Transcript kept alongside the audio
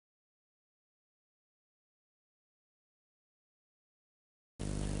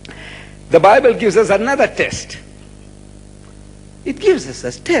The Bible gives us another test. It gives us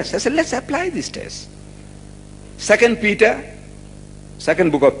a test. I said, let's apply this test. Second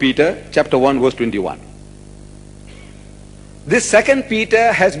book of Peter, chapter 1, verse 21. This Second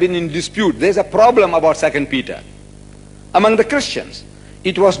Peter has been in dispute. There's a problem about Second Peter among the Christians.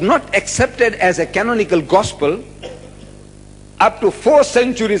 It was not accepted as a canonical gospel up to 4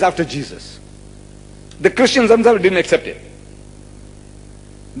 centuries after Jesus. The Christians themselves didn't accept it.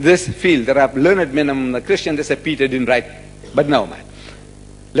 This field, there are learned men among the Christians, they say Peter didn't write. But no, man.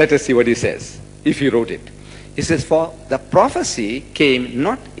 Let us see what he says, if he wrote it. He says, for the prophecy came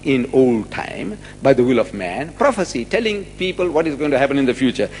not in old time by the will of man. Prophecy, telling people what is going to happen in the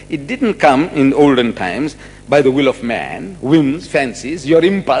future. It didn't come in olden times by the will of man, whims, fancies, your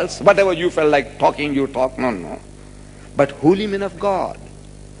impulse, whatever you felt like talking, you talk. No, no. But holy men of God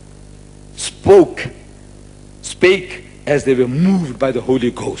spake as they were moved by the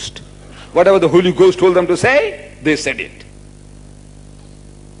Holy Ghost. Whatever the Holy Ghost told them to say, they said it.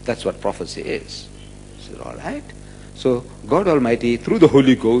 That's what prophecy is. Is it all right? So God Almighty, through the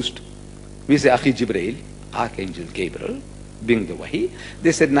Holy Ghost, we say Akhi Jibreel, Archangel Gabriel, bring the Wahi.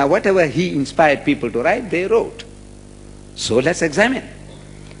 They said, now whatever he inspired people to write, they wrote. So let's examine.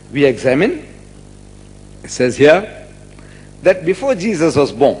 We examine. It says here that before Jesus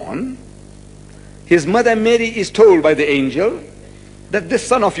was born, his mother Mary is told by the angel that this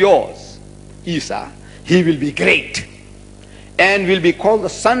son of yours, Isa, he will be great and will be called the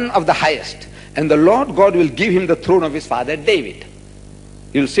Son of the Highest. And the Lord God will give him the throne of his father David.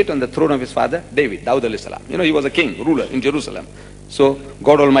 He will sit on the throne of his father David, Dawud alayhi salam. You know, he was a king, ruler in Jerusalem. So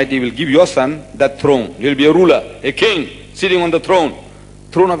God Almighty will give your son that throne. He will be a ruler, a king, sitting on the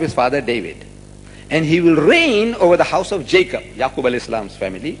throne of his father David. And he will reign over the house of Jacob, Yaqub alayhi salam's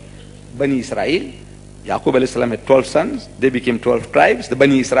family, Bani Israel. Yaqub alayhi salam had 12 sons. They became 12 tribes, the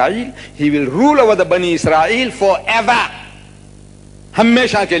Bani Israel. He will rule over the Bani Israel forever.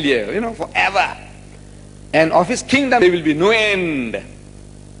 Hamesha ke liye, you know, forever. And of his kingdom there will be no end.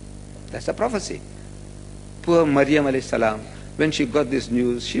 That's the prophecy. Poor Maryam alayhi salam, when she got this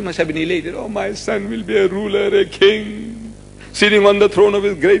news, she must have been elated. Oh, my son will be a ruler, a king, sitting on the throne of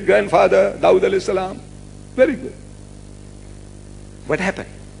his great-grandfather, Dawud alayhi salam. Very good. What happened?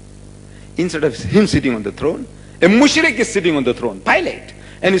 Instead of him sitting on the throne, a mushrik is sitting on the throne, Pilate,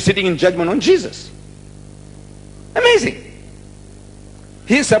 and is sitting in judgment on Jesus. Amazing.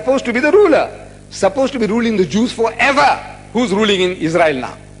 He is supposed to be the ruler, supposed to be ruling the Jews forever. Who's ruling in Israel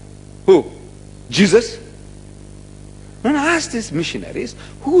now? Who? Jesus? When I asked these missionaries,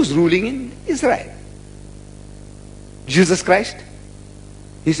 who's ruling in Israel? Jesus Christ?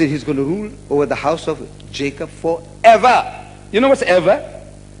 He said he's going to rule over the house of Jacob forever. You know what's ever?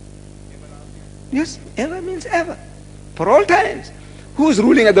 Yes, ever means ever. For all times. Who's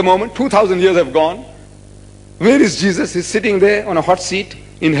ruling at the moment? 2,000 years have gone. Where is Jesus? He's sitting there on a hot seat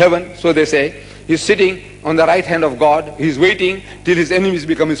in heaven, so they say. He's sitting on the right hand of God. He's waiting till his enemies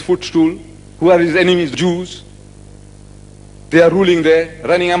become his footstool. Who are his enemies? Jews. They are ruling there,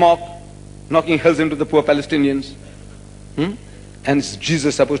 running amok, knocking hells into the poor Palestinians. And is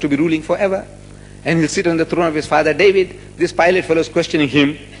Jesus supposed to be ruling forever? And he'll sit on the throne of his father David. This Pilate fellow is questioning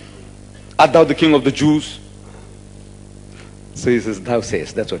him. Art thou the king of the Jews? So he says, thou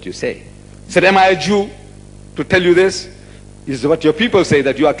sayest, that's what you say. He said, am I a Jew to tell you this? Is what your people say,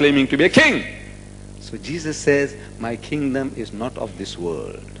 that you are claiming to be a king. So Jesus says, my kingdom is not of this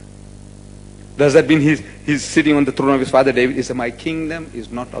world. Does that mean he's sitting on the throne of his father David? He said, my kingdom is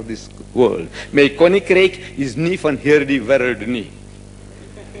not of this world. My koninkrijk is niet van hierdie wêreld nie.